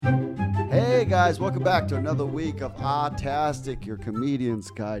guys, welcome back to another week of Autastic, your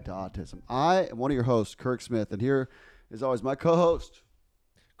comedian's guide to autism. I am one of your hosts, Kirk Smith, and here is always my co-host,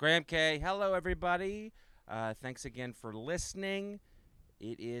 Graham K. Hello, everybody. Thanks again for listening.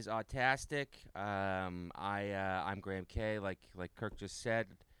 It is Autastic. I'm Graham K. Like Kirk just said,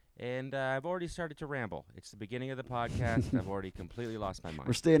 and I've already started to ramble. It's the beginning of the podcast. I've already completely lost my mind.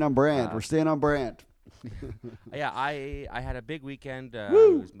 We're staying on brand. We're staying on brand. Yeah, I had a big weekend. It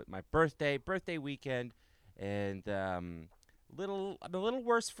was my birthday weekend, and I'm a little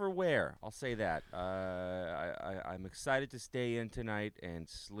worse for wear. I'll say that. I'm excited to stay in tonight and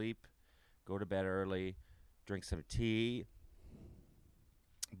sleep, go to bed early, drink some tea.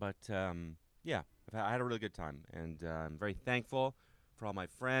 But yeah, I had a really good time, and I'm very thankful for all my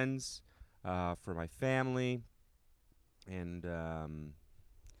friends, for my family, and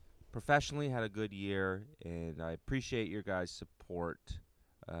professionally had a good year, and I appreciate your guys' support,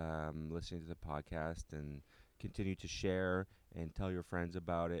 listening to the podcast, and continue to share and tell your friends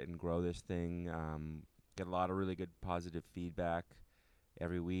about it and grow this thing. Get a lot of really good positive feedback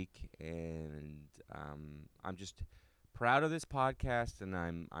every week, and I'm just proud of this podcast, and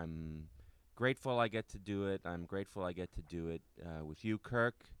I'm grateful I get to do it. I'm grateful I get to do it with you,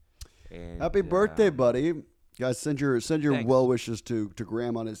 Kirk. And, Happy birthday, buddy. Guys, send your Thanks. well wishes to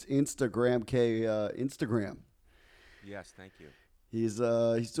Graham on his Instagram Instagram. Yes, thank you. He's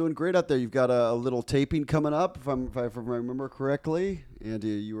doing great out there. You've got a little taping coming up, if I remember correctly, and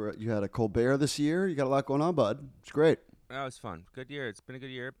you had a Colbert this year. You got a lot going on, bud. It's great. That was fun. Good year. It's been a good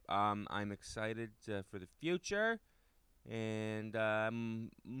year. I'm excited for the future, and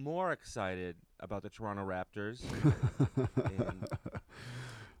I'm more excited about the Toronto Raptors. And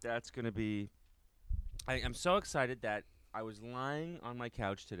that's going to be... I'm so excited that I was lying on my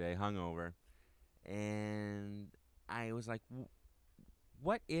couch today, hungover, and I was like,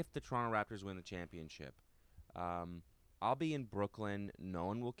 what if the Toronto Raptors win the championship? I'll be in Brooklyn. No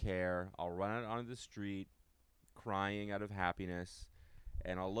one will care. I'll run out onto the street crying out of happiness,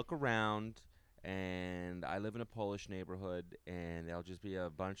 and I'll look around, and I live in a Polish neighborhood, and there'll just be a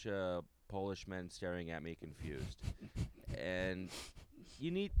bunch of Polish men staring at me confused. And... I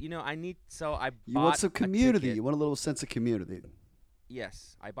You want bought some a community. ticket. You want a little sense of community.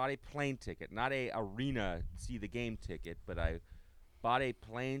 Yes, I bought a plane ticket, not a arena see the game ticket, but I bought a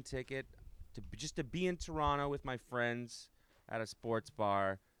plane ticket just to be in Toronto with my friends at a sports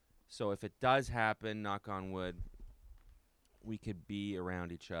bar. So if it does happen, knock on wood, we could be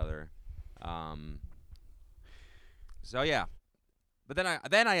around each other. So yeah, but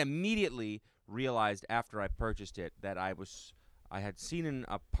then I immediately realized after I purchased it that I had seen an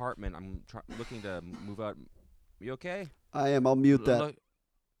apartment. I'm looking to move out. You okay? I am. I'll mute that.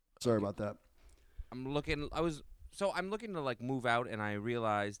 Sorry about that. I'm looking to like move out, and I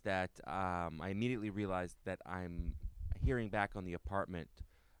realized that I immediately realized that I'm hearing back on the apartment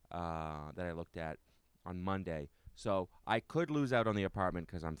that I looked at on Monday. So I could lose out on the apartment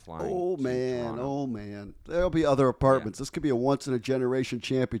because I'm flying. Oh to man, Toronto. oh man. There'll be other apartments. Yeah. This could be a once in a generation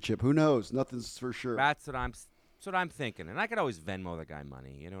championship. Who knows? Nothing's for sure. That's what I'm thinking, and I could always Venmo the guy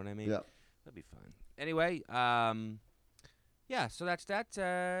money. You know what I mean? Yeah. That'd be fun. Anyway, yeah. So that's that.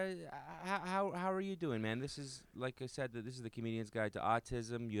 How are you doing, man? This is, like I said, this is the Comedian's Guide to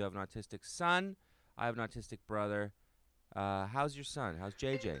Autism. You have an autistic son. I have an autistic brother. How's your son? How's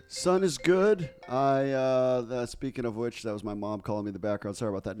JJ? Son is good. Speaking of which, that was my mom calling me in the background. Sorry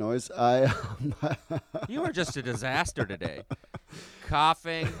about that noise. You were just a disaster today.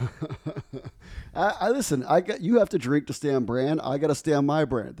 Coughing. I listen. You have to drink to stay on brand. I got to stay on my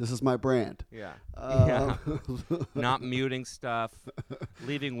brand. This is my brand. Yeah. Yeah. Not muting stuff,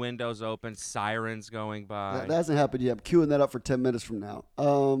 leaving windows open, sirens going by. That hasn't happened yet. I'm queuing that up for 10 minutes from now.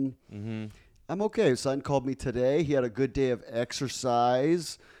 I'm okay. Son called me today. He had a good day of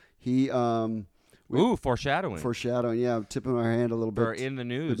exercise. He foreshadowing. Foreshadowing. Yeah, I'm tipping my hand a little bit. For in the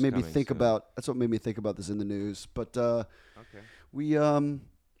news. It made me think about. That's what made me think about this in the news. But okay.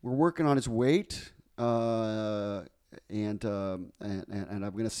 We're working on his weight, and I'm going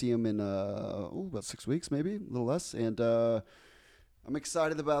to see him in about 6 weeks, maybe a little less. And I'm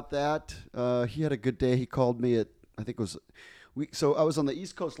excited about that. He had a good day. He called me at, I think it was. So I was on the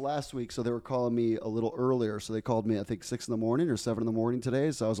East Coast last week, so they were calling me a little earlier. So they called me, I think, 6 in the morning or 7 in the morning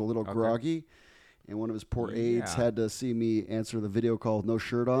today. So I was a little groggy, and one of his poor aides had to see me answer the video call with no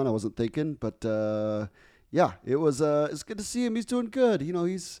shirt on. I wasn't thinking, but yeah, it's good to see him. He's doing good. You know,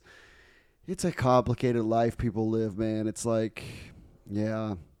 it's a complicated life people live, man. It's like,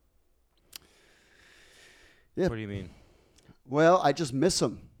 yeah. What do you mean? Well, I just miss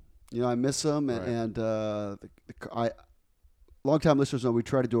him. You know, I miss him, Right. and long-time listeners know we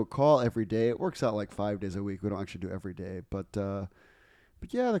try to do a call every day. It works out like 5 days a week. We don't actually do every day, but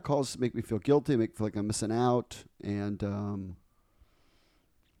yeah, the calls make me feel guilty, make me feel like I'm missing out, and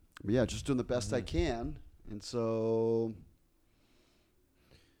yeah, just doing the best I can. And so,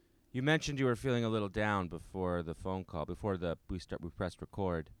 You mentioned you were feeling a little down before the phone call, before we pressed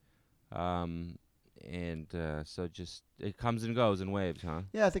record, and so just it comes and goes in waves, huh?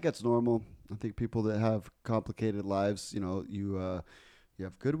 yeah, I think that's normal. I think people that have complicated lives, you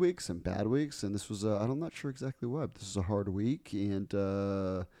have good weeks and bad weeks, and this was I'm not sure exactly what. This is a hard week, and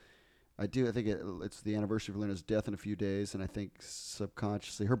I think it's the anniversary of Lena's death in a few days, and I think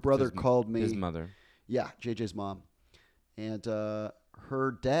subconsciously her brother called me. His mother. Yeah, JJ's mom, and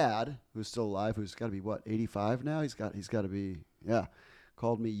her dad, who's still alive, who's got to be 85 now. He's got to be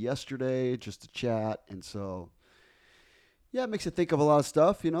called me yesterday just to chat, and so yeah, it makes you think of a lot of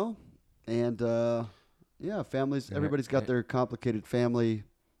stuff, and families. Everybody's got their complicated family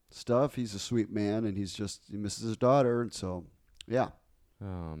stuff. He's a sweet man, and he misses his daughter, and so yeah.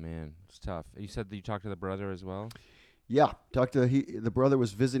 Oh man, it's tough. You said that you talked to the brother as well. Yeah, the brother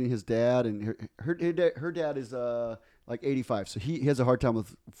was visiting his dad, and her dad is like 85, so he has a hard time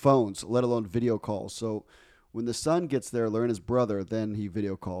with phones, let alone video calls. So when the son gets there, learn his brother, then he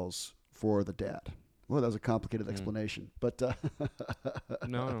video calls for the dad. Well, that was a complicated explanation, but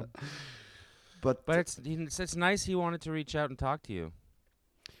No. But it's nice he wanted to reach out and talk to you.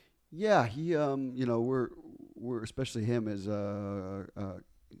 yeah, he we're especially him as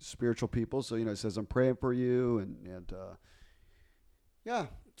spiritual people, so he says I'm praying for you, and yeah,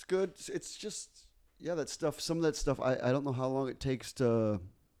 it's good. It's just that stuff. Some of that stuff I don't know how long it takes to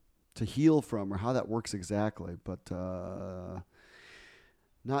heal from or how that works exactly, but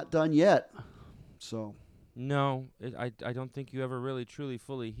not done yet. So No, I don't think you ever really truly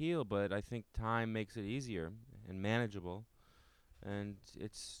fully heal, but I think time makes it easier and manageable. And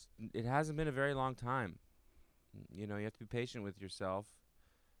it hasn't been a very long time. You have to be patient with yourself.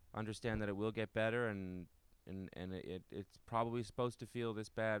 Understand that it will get better, and it's probably supposed to feel this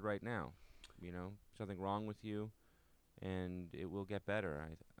bad right now. Something wrong with you, and it will get better.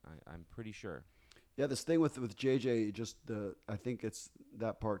 I'm pretty sure. yeah, this thing with JJ, I think it's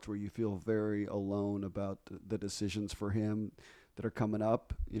that part where you feel very alone about the decisions for him that are coming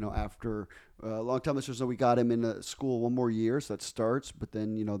up. After a long time, listeners know we got him in school one more year, so that starts. But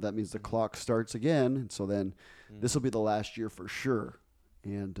then that means the clock starts again, and so then this will be the last year for sure.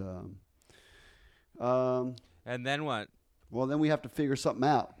 And and then what? Well, then we have to figure something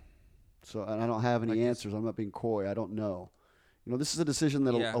out. So, and I don't have any answers. I'm not being coy. I don't know. This is a decision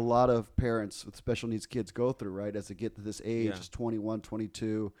that a lot of parents with special needs kids go through, right? As they get to this age, it's 21,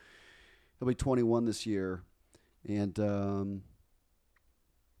 22. He'll be 21 this year. And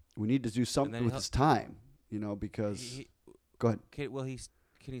we need to do something with his time, because... Go ahead.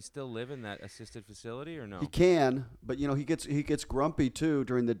 Can he still live in that assisted facility or no? He can, but he gets grumpy too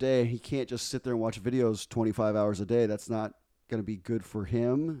during the day. He can't just sit there and watch videos 25 hours a day. That's not going to be good for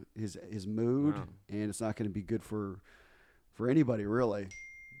him, his mood, and it's not going to be good for anybody really.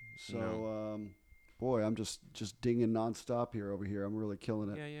 So, boy, I'm just dinging nonstop over here. I'm really killing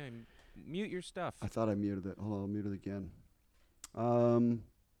it. Yeah. Mute your stuff. I thought I muted it. Hold on, I'll mute it again.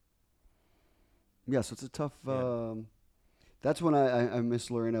 Yeah, so it's a tough. That's when I miss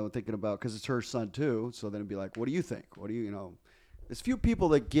Lorena thinking about, because it's her son too. So then it'd be like, what do you think? What do you There's few people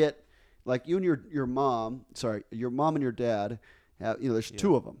that get like you and your mom. Sorry, your mom and your dad. There's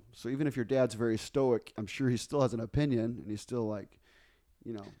two of them. So even if your dad's very stoic, I'm sure he still has an opinion, and he's still like,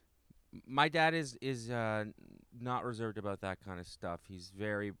 My dad is not reserved about that kind of stuff. He's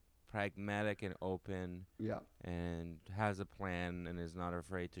very pragmatic and open. Yeah. And has a plan and is not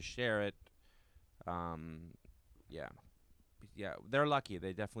afraid to share it. Yeah, they're lucky.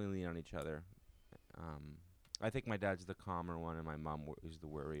 They definitely lean on each other. I think my dad's the calmer one, and my mom is the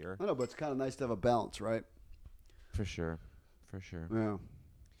worrier. I know, but it's kind of nice to have a balance, right? For sure. Yeah.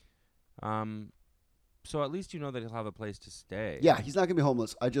 So at least you know that he'll have a place to stay. Yeah, he's not gonna be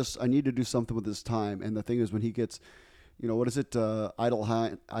homeless. I need to do something with his time. And the thing is, when he gets, what is it?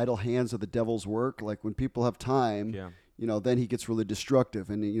 Idle hands are the devil's work. Like when people have time, then he gets really destructive.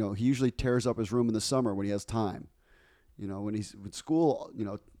 And he usually tears up his room in the summer when he has time. When he's with school,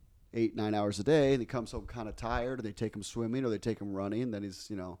 8-9 hours a day, and he comes home kind of tired, and they take him swimming or they take him running, and then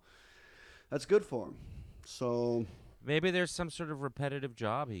he's, that's good for him. So maybe there's some sort of repetitive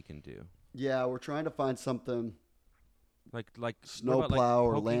job he can do. Yeah, we're trying to find something like snowplow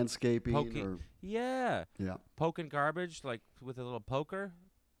or landscaping. Yeah. Poking garbage, like with a little poker,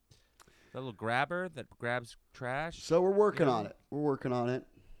 a little grabber that grabs trash. So we're working on it.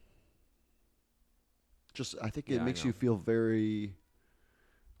 Just I think it Yeah, I makes you know. feel very,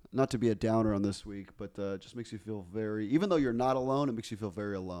 not to be a downer on this week, but just makes you feel very, even though you're not alone, it makes you feel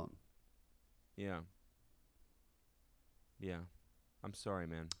very alone. Yeah. Yeah. I'm sorry,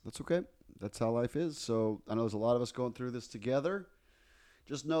 man. That's okay. That's how life is. So I know there's a lot of us going through this together.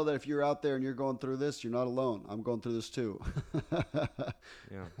 Just know that if you're out there and you're going through this, you're not alone. I'm going through this too.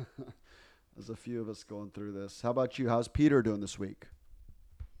 Yeah. There's a few of us going through this. How about you? How's Peter doing this week?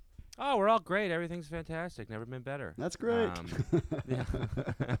 Oh, we're all great. Everything's fantastic. Never been better. That's great. Yeah.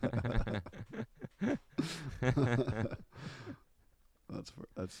 That's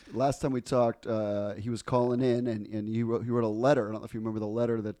last time we talked. He was calling in, and he wrote a letter. I don't know if you remember the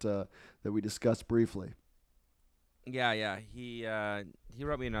letter that we discussed briefly. Yeah, yeah. He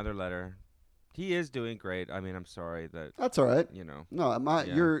wrote me another letter. He is doing great. I mean, I'm sorry that That's all right. you know. No,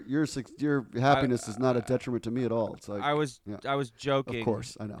 Yeah. your happiness is not a detriment to me at all. It's like I was yeah, I was joking. of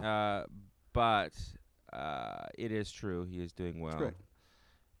course I know. But it is true. He is doing It's well, great.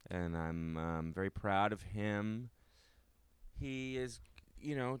 and I'm very proud of him. He is,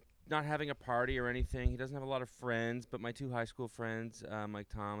 not having a party or anything. He doesn't have a lot of friends, but my two high school friends, Mike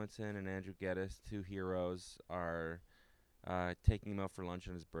Tomlinson and Andrew Geddes, two heroes, are taking him out for lunch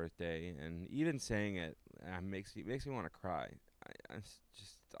on his birthday. And even saying it makes me want to cry. It's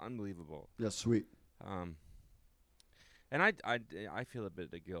just unbelievable. Yeah, sweet. Um, and I feel a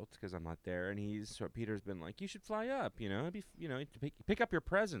bit of guilt because I'm not there. And Peter's been like, you should fly up, it'd be, to pick up your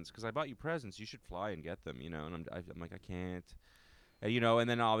presents because I bought you presents. You should fly and get them, And I'm like, I can't. And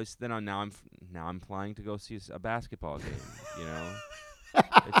then obviously, now I'm flying to go see a basketball game.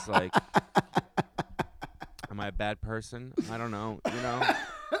 It's like, am I a bad person? I don't know.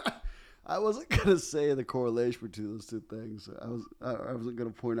 I wasn't gonna say the correlation between those two things. I wasn't gonna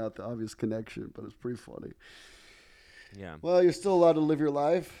point out the obvious connection, but it's pretty funny. Yeah. Well, you're still allowed to live your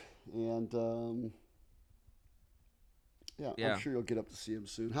life, and Yeah. I'm sure you'll get up to see him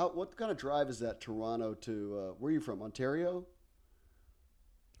soon. What kind of drive is that, Toronto to? Where are you from? Ontario?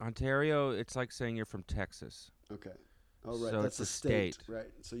 Ontario, it's like saying you're from Texas. Okay. Oh, right. So That's it's a a state. state. Right.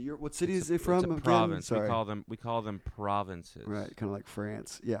 So what city is it from It's a again? province. Sorry. We call them provinces. Right. Kind of like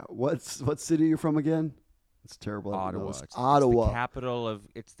France. Yeah. What city are you from again? It's terrible. Ottawa. Ottawa.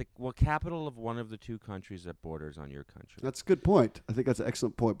 It's the capital of one of the two countries that borders on your country. That's a good point. I think that's an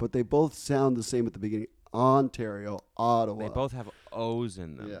excellent point. But they both sound the same at the beginning. Ontario, Ottawa. They both have O's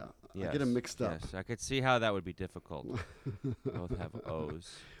in them. Yeah. Yes, I get them mixed up. Yes, I could see how that would be difficult. Both have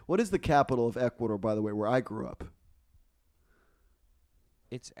O's. What is the capital of Ecuador, by the way, where I grew up?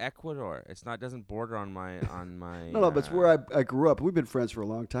 It's Ecuador. It's not. Doesn't border on my. No, but it's where I grew up. We've been friends for a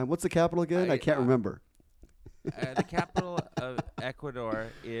long time. What's the capital again? I can't remember. The capital of Ecuador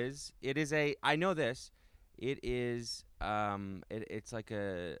is. It is a. I know this. It is. It's like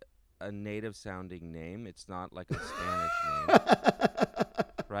a native sounding name. It's not like a Spanish name,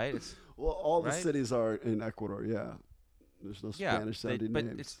 right? Well, the right? cities are in Ecuador. Yeah, there's no Spanish sounding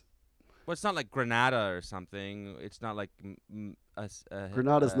names. It's not like Granada or something. It's not like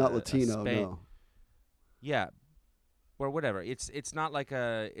Granada's not Latino. Spain. No. Yeah, or whatever. It's not like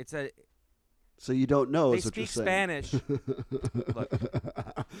it's a. So you don't know. They is what speak you're saying. Spanish. Look,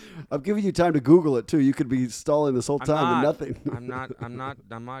 I'm giving you time to Google it too. You could be stalling this whole time and nothing. I'm not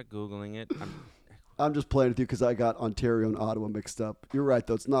Googling it. I'm just playing with you because I got Ontario and Ottawa mixed up. You're right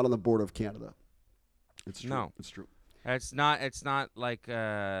though. It's not on the border of Canada. It's true. No, it's true. It's not. It's not like.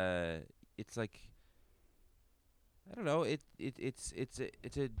 It's like. I don't know. It's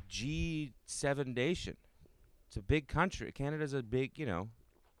a G7 nation. It's a big country. Canada's a big.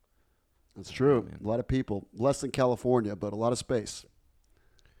 That's true. Man. A lot of people. Less than California, but a lot of space.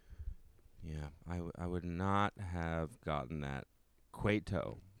 Yeah, I would not have gotten that.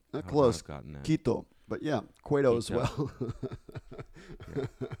 Cueto. Not close. Gotten that. Quito. But yeah, Cueto as well. Yeah.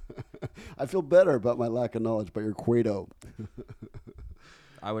 I feel better about my lack of knowledge about your Cueto.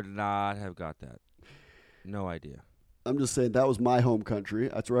 I would not have got that. No idea. I'm just saying that was my home country.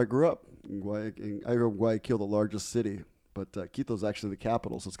 That's where I grew up. I grew up in Guayaquil, the largest city. But Quito's actually the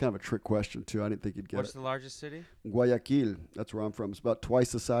capital, so it's kind of a trick question, too. I didn't think you'd get What's it. the largest city? Guayaquil. That's where I'm from. It's about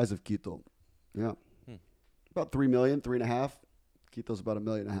twice the size of Quito. Yeah. About 3 million, 3.5. Quito's about 1.5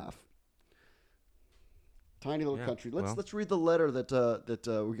 million. Tiny little country. Let's read the letter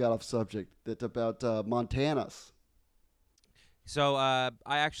that we got off subject about Montanas. So I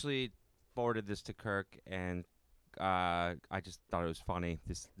actually forwarded this to Kirk, and I just thought it was funny.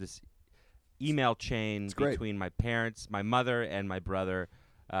 This email chain between my parents, my mother, and my brother.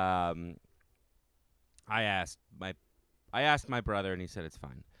 I asked my brother, and he said it's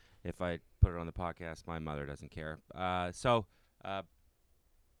fine if I put it on the podcast. My mother doesn't care. So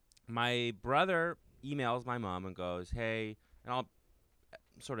my brother emails my mom and goes, "Hey," and I'm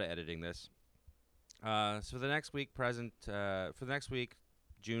sort of editing this. So the next week,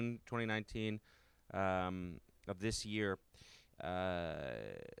 June 2019, of this year, uh,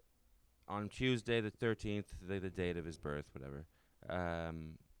 on Tuesday the 13th, the date of his birth, whatever.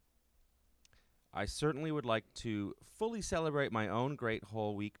 I certainly would like to fully celebrate my own great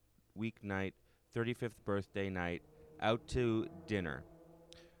whole weeknight, 35th birthday night, out to dinner,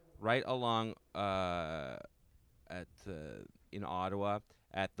 right along at in Ottawa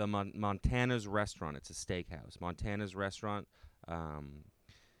at the Montana's restaurant. It's a steakhouse. Montana's restaurant. Blah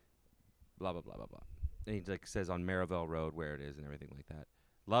blah blah blah blah. And he says on Maryville Road where it is and everything like that.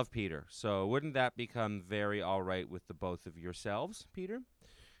 Love, Peter. So wouldn't that become very all right with the both of yourselves, Peter?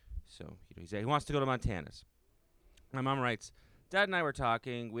 So he wants to go to Montana's. My mom writes, Dad and I were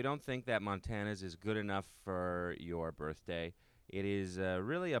talking. We don't think that Montana's is good enough for your birthday. It is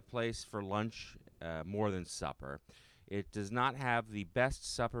really a place for lunch more than supper. It does not have the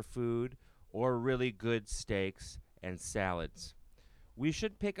best supper food or really good steaks and salads. We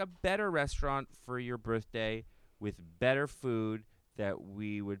should pick a better restaurant for your birthday with better food that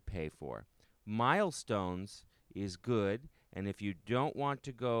we would pay for. Milestones is good, and if you don't want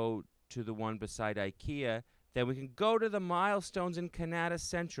to go to the one beside IKEA, then we can go to the Milestones in Canada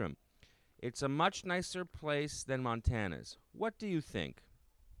Centrum. It's a much nicer place than Montana's. What do you think?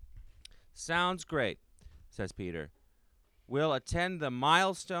 Sounds great, says Peter. We'll attend the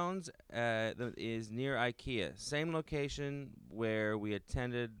Milestones that is near IKEA. Same location where we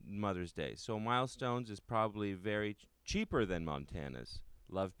attended Mother's Day. So Milestones is probably very cheaper than Montana's.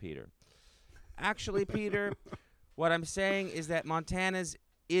 Love, Peter. Actually, Peter, what I'm saying is that Montana's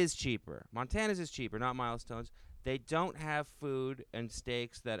is cheaper. Montana's is cheaper, not Milestones. They don't have food and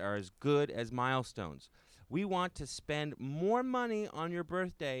steaks that are as good as Milestones. We want to spend more money on your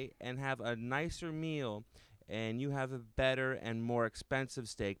birthday and have a nicer meal, and you have a better and more expensive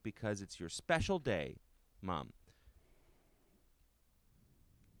steak because it's your special day, Mom.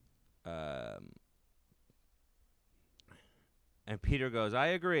 And Peter goes, I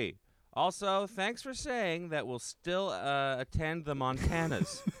agree. Also, thanks for saying that we'll still attend the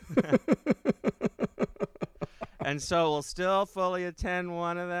Montanas. And so we'll still fully attend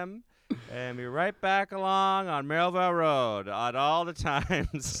one of them and be right back along on Maryville Road at all the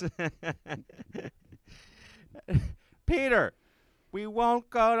times. Peter, we won't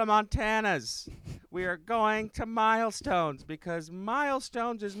go to Montana's. We are going to Milestones because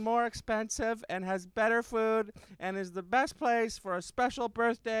Milestones is more expensive and has better food and is the best place for a special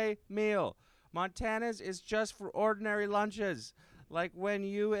birthday meal. Montana's is just for ordinary lunches, like when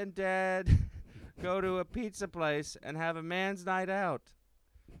you and Dad go to a pizza place and have a man's night out.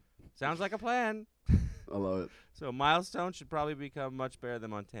 Sounds like a plan. I love it. So Milestone should probably become much better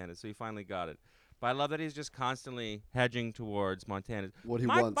than Montana. So he finally got it. But I love that he's just constantly hedging towards Montana. What he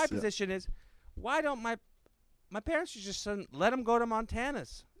wants. My position is, why don't my parents should just let him go to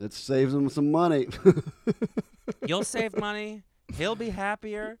Montana's? It saves him some money. You'll save money. He'll be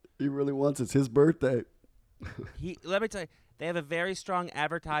happier. He really wants it. It's his birthday. Let me tell you, they have a very strong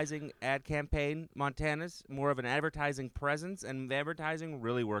advertising ad campaign, Montana's, more of an advertising presence, and the advertising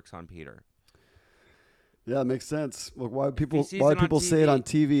really works on Peter. Yeah, it makes sense. Look, why people say TV, it on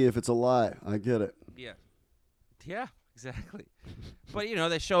TV if it's a lie? I get it. Yeah. Yeah, exactly. But,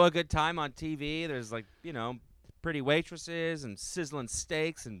 they show a good time on TV. There's, pretty waitresses and sizzling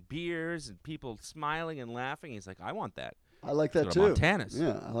steaks and beers and people smiling and laughing. He's like, I want that. I like that Go to too. Montana's.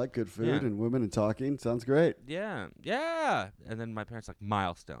 Yeah, I like good food and women and talking. Sounds great. Yeah, yeah. And then my parents like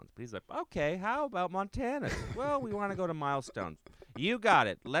Milestones. But he's like, okay, how about Montana's? Well, we want to go to Milestones. You got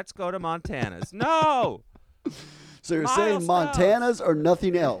it. Let's go to Montana's. No! So you're saying Montana's or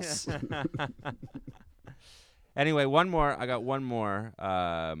nothing else? Anyway, one more. I got one more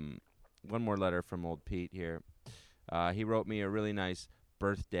letter from old Pete here. He wrote me a really nice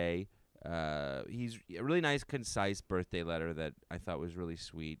birthday. He's a really nice, concise birthday letter that I thought was really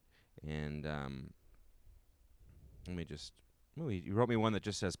sweet. And let me just. Oh, he wrote me one that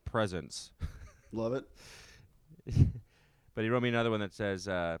just says presents. Love it. But he wrote me another one that says,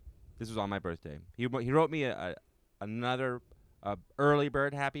 this was on my birthday. He wrote me another early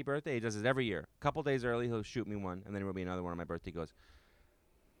bird happy birthday. He does it every year. A couple days early, he'll shoot me one. And then he wrote me another one on my birthday. He goes,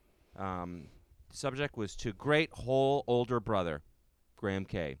 the subject was to great whole older brother, Graham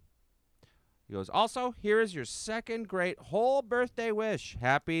K. He goes, also, here is your second great whole birthday wish.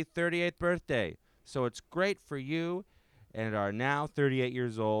 Happy 38th birthday. So it's great for you and are now 38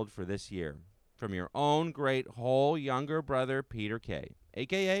 years old for this year. From your own great whole younger brother, Peter K.,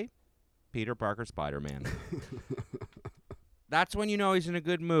 a.k.a. Peter Parker Spider-Man. That's when you know he's in a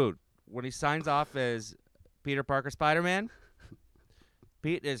good mood. when he signs off as Peter Parker Spider-Man,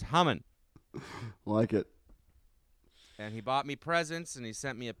 Pete is humming. Like it. And he bought me presents, and he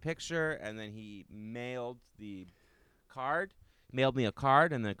sent me a picture, and then he mailed the card. Mailed me a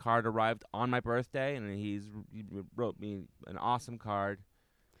card, and the card arrived on my birthday, and he wrote me an awesome card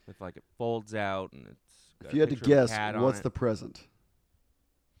with, like, it folds out, and it's got If you a had to picture of a guess, cat on what's it. the present?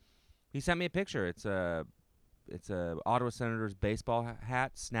 He sent me a picture. It's a Ottawa Senators baseball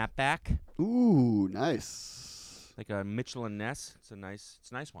hat, snapback, Ooh, nice. like a Mitchell and Ness. It's a nice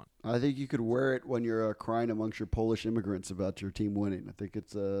one. I think you could wear it when you're crying amongst your Polish immigrants about your team winning. I think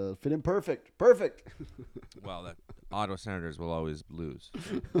it's fit in perfect. Perfect. Well, the Ottawa Senators will always lose.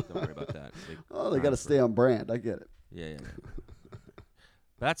 Don't worry about that. They got to stay on brand. I get it. Yeah.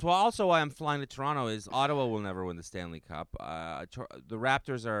 That's also why I'm flying to Toronto. Is Ottawa will never win the Stanley Cup. The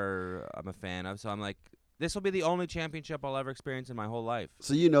Raptors I'm a fan of, so I'm like, this will be the only championship I'll ever experience in my whole life.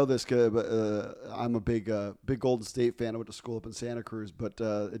 So you know this, but I'm a big Golden State fan. I went to school up in Santa Cruz, but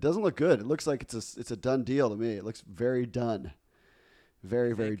it doesn't look good. It looks like it's a done deal to me. It looks very done,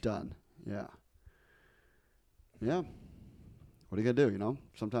 very very done. Yeah. Yeah. What are you gonna do? You know,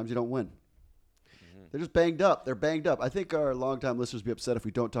 sometimes you don't win. They're just banged up. They're banged up. I think our longtime listeners will be upset if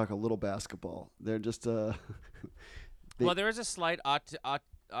we don't talk a little basketball. They're just. Well, there is a slight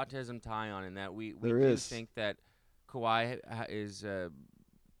autism tie on in that we think that Kawhi is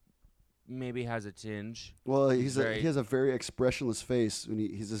maybe has a tinge. Well, he has a very expressionless face.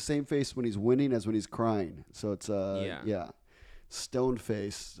 He's the same face when he's winning as when he's crying. So it's stone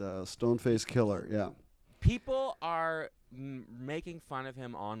face killer. Yeah. People are making fun of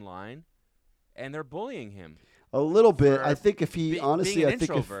him online. And they're bullying him. A little bit. I think if he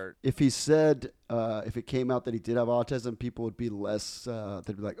if he said if it came out that he did have autism, people would be less.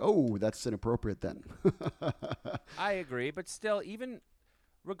 They'd be like, "Oh, that's inappropriate." Then. I agree, but still, even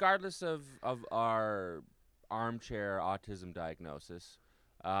regardless of our armchair autism diagnosis,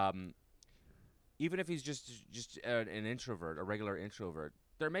 even if he's just an introvert, a regular introvert,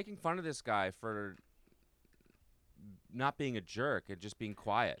 they're making fun of this guy for not being a jerk and just being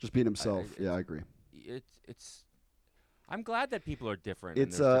quiet, just being himself. I agree. It's. I'm glad that people are different.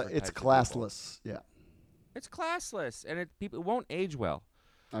 It's classless. Yeah. It's classless, and it won't age well.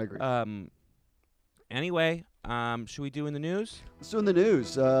 I agree. Anyway, should we do in the news? Let's do in the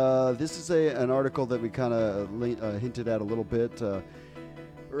news. This is an article that we kind of hinted at a little bit.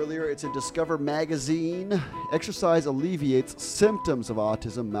 Earlier, it's in Discover magazine. Exercise alleviates symptoms of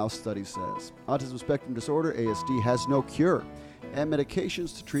autism, mouse study says. Autism spectrum disorder, ASD, has no cure, and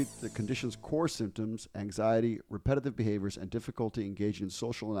medications to treat the condition's core symptoms, anxiety, repetitive behaviors, and difficulty engaging in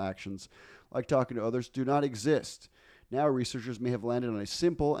social interactions like talking to others, do not exist. Now, researchers may have landed on a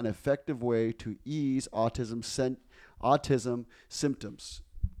simple and effective way to ease autism symptoms.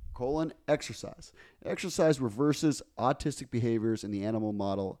 Exercise. Exercise reverses autistic behaviors in the animal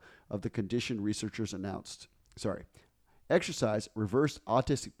model of the condition, researchers announced. Exercise reversed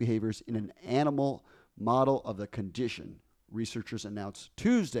autistic behaviors in an animal model of the condition, researchers announced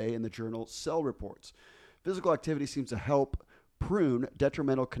Tuesday in the journal Cell Reports. Physical activity seems to help prune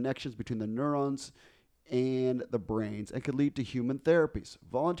detrimental connections between the neurons and the brains and could lead to human therapies.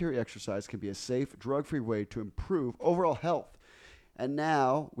 Voluntary exercise can be a safe, drug-free way to improve overall health. And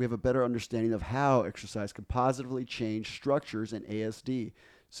now we have a better understanding of how exercise can positively change structures in ASD,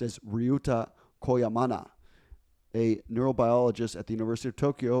 says Ryuta Koyamana, a neurobiologist at the University of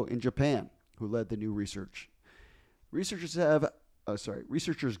Tokyo in Japan, who led the new research. Researchers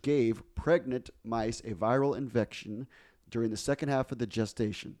gave pregnant mice a viral infection during the second half of the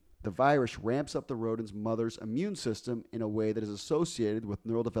gestation. The virus ramps up the rodent's mother's immune system in a way that is associated with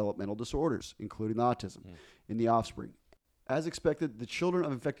neurodevelopmental disorders, including autism, in the offspring. As expected, the children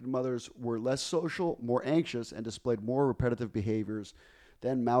of infected mothers were less social, more anxious, and displayed more repetitive behaviors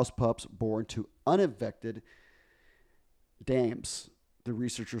than mouse pups born to uninfected dams, the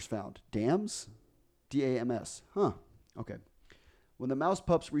researchers found. Dams? D-A-M-S. Huh. Okay. When the mouse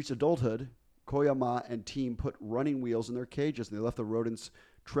pups reached adulthood, Koyama and team put running wheels in their cages, and they left the rodents'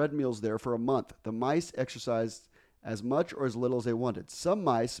 treadmills there for a month. The mice exercised as much or as little as they wanted. Some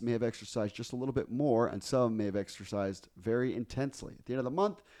mice may have exercised just a little bit more, and some may have exercised very intensely. At the end of the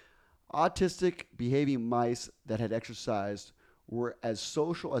month, autistic behaving mice that had exercised were as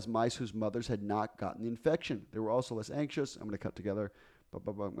social as mice whose mothers had not gotten the infection. They were also less anxious. I'm going to cut together.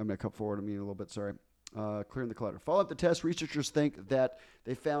 I'm going to cut forward a little bit, sorry. Clearing the clutter. Following up the test, researchers think that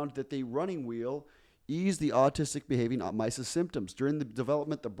they found that the running wheel ease the autistic behaving mice's symptoms. During the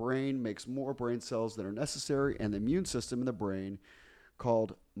development, the brain makes more brain cells than are necessary, and the immune system in the brain,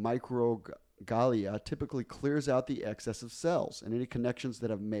 called microgalia typically clears out the excess of cells and any connections that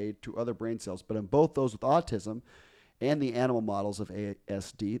have made to other brain cells. But in both those with autism and the animal models of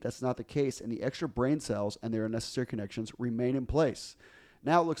ASD, that's not the case, and the extra brain cells and their unnecessary connections remain in place.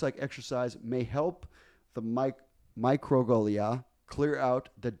 Now it looks like exercise may help the microglia clear out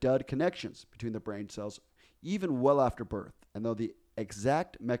the dud connections between the brain cells even well after birth. And though the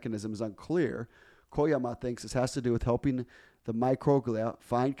exact mechanism is unclear, Koyama thinks this has to do with helping the microglia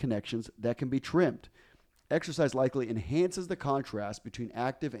find connections that can be trimmed. Exercise likely enhances the contrast between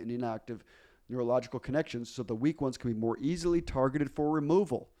active and inactive neurological connections so the weak ones can be more easily targeted for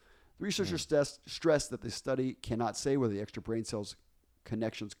removal. The researchers stress that the study cannot say whether the extra brain cells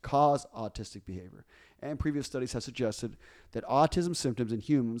connections cause autistic behavior, and previous studies have suggested that autism symptoms in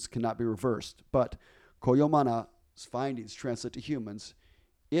humans cannot be reversed. But Koyamana's findings translate to humans.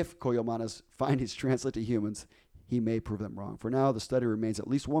 If Koyamana's findings translate to humans, he may prove them wrong. For now, the study remains at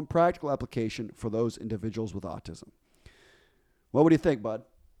least one practical application for those individuals with autism. What would you think, bud?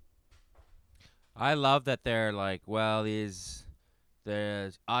 I love that they're like, well, the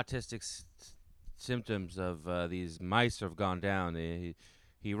autistic symptoms of these mice have gone down.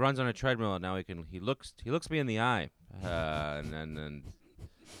 He runs on a treadmill and now he looks me in the eye, and then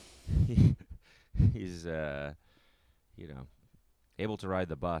he's able to ride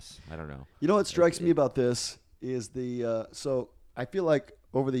the bus. I don't know. You know what strikes me about this is so I feel like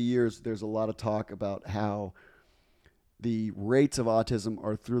over the years there's a lot of talk about how the rates of autism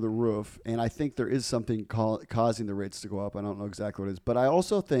are through the roof, and I think there is something causing the rates to go up. I don't know exactly what it is, but I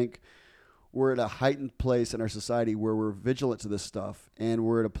also think we're at a heightened place in our society where we're vigilant to this stuff, and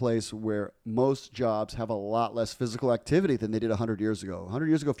we're at a place where most jobs have a lot less physical activity than they did 100 years ago. 100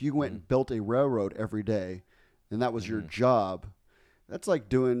 years ago, if you went and built a railroad every day, and that was your job, that's like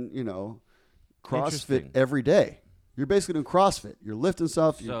doing, CrossFit every day. You're basically doing CrossFit. You're lifting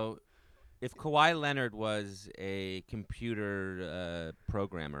stuff. So if Kawhi Leonard was a computer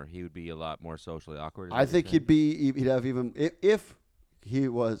programmer, he would be a lot more socially awkward. I think he'd have even if he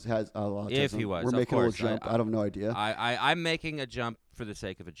has autism. If he was, we're making a little jump. I have no idea. I'm making a jump for the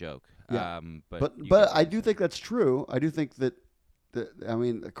sake of a joke. Yeah. But I do think that's true. I do think that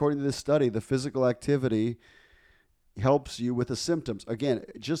according to this study, the physical activity helps you with the symptoms. Again,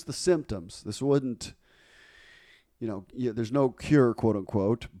 just the symptoms. This wouldn't. There's no cure, quote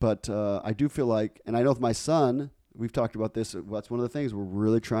unquote, but I do feel like, and I know with my son, we've talked about this. That's one of the things we're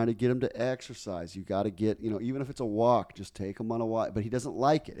really trying to get him to exercise. You got to get, even if it's a walk, just take him on a walk. But he doesn't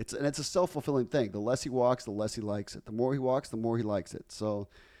like it. It's a self-fulfilling thing. The less he walks, the less he likes it. The more he walks, the more he likes it. So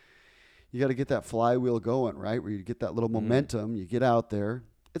you got to get that flywheel going, right? Where you get that little momentum. You get out there.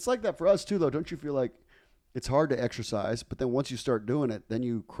 It's like that for us too, though. Don't you feel like it's hard to exercise, but then once you start doing it, then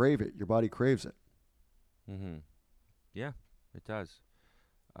you crave it. Your body craves it. Mm-hmm. Yeah, it does.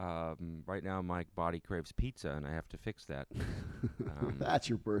 Right now, my body craves pizza, and I have to fix that. That's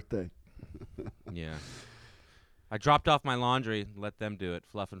your birthday. Yeah. I dropped off my laundry. Let them do it.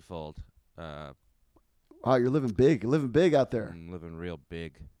 Fluff and fold. Wow, you're living big. You're living big out there. I'm living real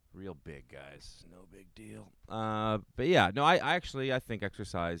big. Real big, guys. No big deal. But yeah, no, I think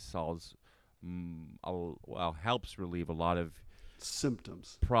exercise helps relieve a lot of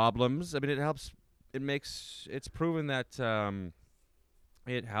symptoms, problems. I mean, it helps. It's proven that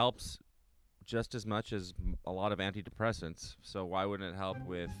it helps just as much as a lot of antidepressants. So why wouldn't it help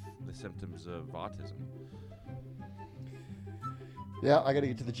with the symptoms of autism? Yeah, I got to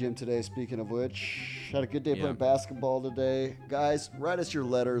get to the gym today, speaking of which. Had a good day playing basketball today. Guys, write us your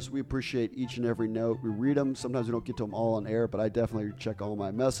letters. We appreciate each and every note. We read them. Sometimes we don't get to them all on air, but I definitely check all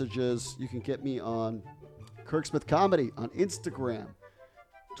my messages. You can get me on Kirk Smith Comedy on Instagram,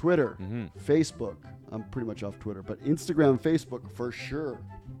 Twitter, Facebook. I'm pretty much off Twitter, but Instagram and Facebook for sure.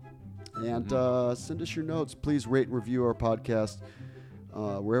 And send us your notes. Please rate and review our podcast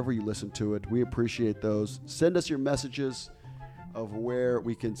wherever you listen to it. We appreciate those. Send us your messages of where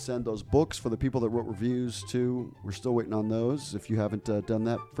we can send those books for the people that wrote reviews to. We're still waiting on those. If you haven't done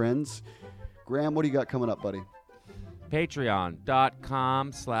that, friends. Graham, what do you got coming up, buddy?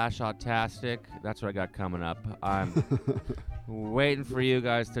 Patreon.com/autastic. That's what I got coming up. I'm waiting for you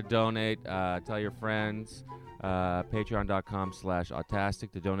guys to donate. Tell your friends.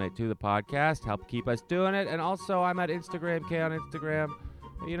 Patreon.com/autastic to donate to the podcast. Help keep us doing it. And also, I'm at Instagram, K on Instagram.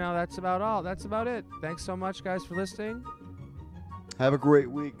 That's about all. That's about it. Thanks so much, guys, for listening. Have a great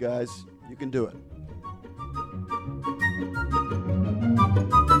week, guys. You can do it.